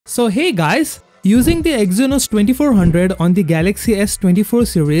So hey guys, using the Exynos 2400 on the Galaxy S24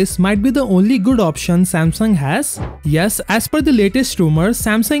 series might be the only good option Samsung has. Yes, as per the latest rumors,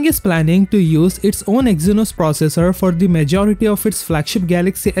 Samsung is planning to use its own Exynos processor for the majority of its flagship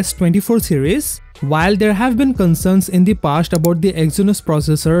Galaxy S24 series. While there have been concerns in the past about the Exynos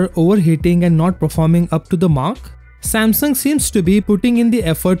processor overheating and not performing up to the mark, Samsung seems to be putting in the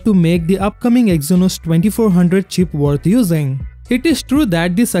effort to make the upcoming Exynos 2400 chip worth using. It is true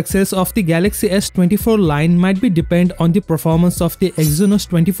that the success of the Galaxy S24 line might be depend on the performance of the Exynos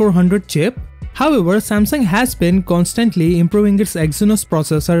 2400 chip. However, Samsung has been constantly improving its Exynos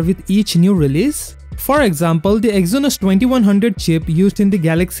processor with each new release. For example, the Exynos 2100 chip used in the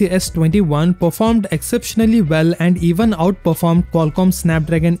Galaxy S21 performed exceptionally well and even outperformed Qualcomm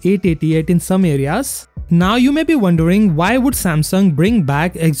Snapdragon 888 in some areas. Now you may be wondering, why would Samsung bring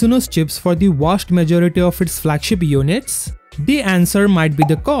back Exynos chips for the vast majority of its flagship units? The answer might be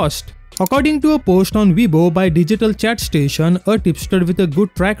the cost. According to a post on Weibo by digital chat station, a tipster with a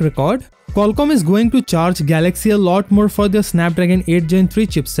good track record, Qualcomm is going to charge Galaxy a lot more for their Snapdragon 8 Gen 3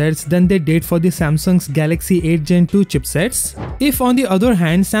 chipsets than they did for the Samsung's Galaxy 8 Gen 2 chipsets. If on the other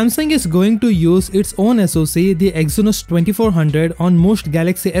hand, Samsung is going to use its own SoC, the Exynos 2400 on most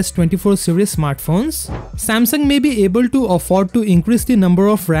Galaxy S24 series smartphones, Samsung may be able to afford to increase the number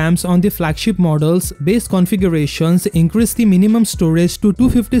of RAMs on the flagship models, base configurations, increase the minimum storage to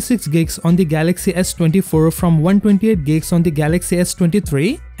 256 gigs on the Galaxy S24 from 128 gigs on the Galaxy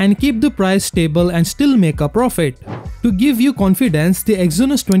S23, and keep the price stable and still make a profit. To give you confidence, the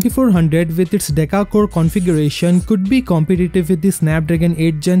Exynos 2400 with its deca-core configuration could be competitive with the Snapdragon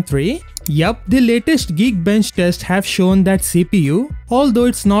 8 Gen 3. Yup, the latest Geekbench tests have shown that CPU, although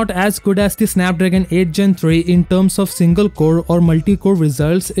it's not as good as the Snapdragon 8 Gen 3 in terms of single core or multi-core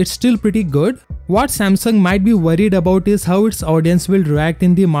results, it's still pretty good. What Samsung might be worried about is how its audience will react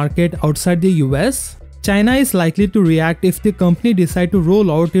in the market outside the US. China is likely to react if the company decides to roll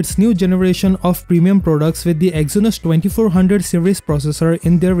out its new generation of premium products with the Exynos 2400 series processor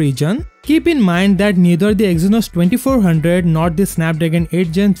in their region. Keep in mind that neither the Exynos 2400 nor the Snapdragon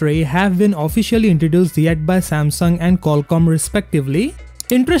 8 Gen 3 have been officially introduced yet by Samsung and Qualcomm respectively.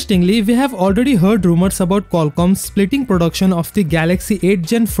 Interestingly, we have already heard rumors about Qualcomm splitting production of the Galaxy 8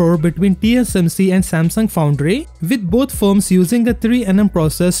 Gen 4 between TSMC and Samsung Foundry, with both firms using a 3nm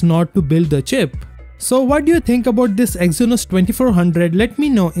process node to build the chip. So what do you think about this Exynos 2400? Let me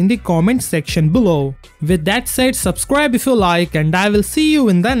know in the comment section below. With that said, subscribe if you like, and I will see you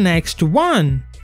in the next one.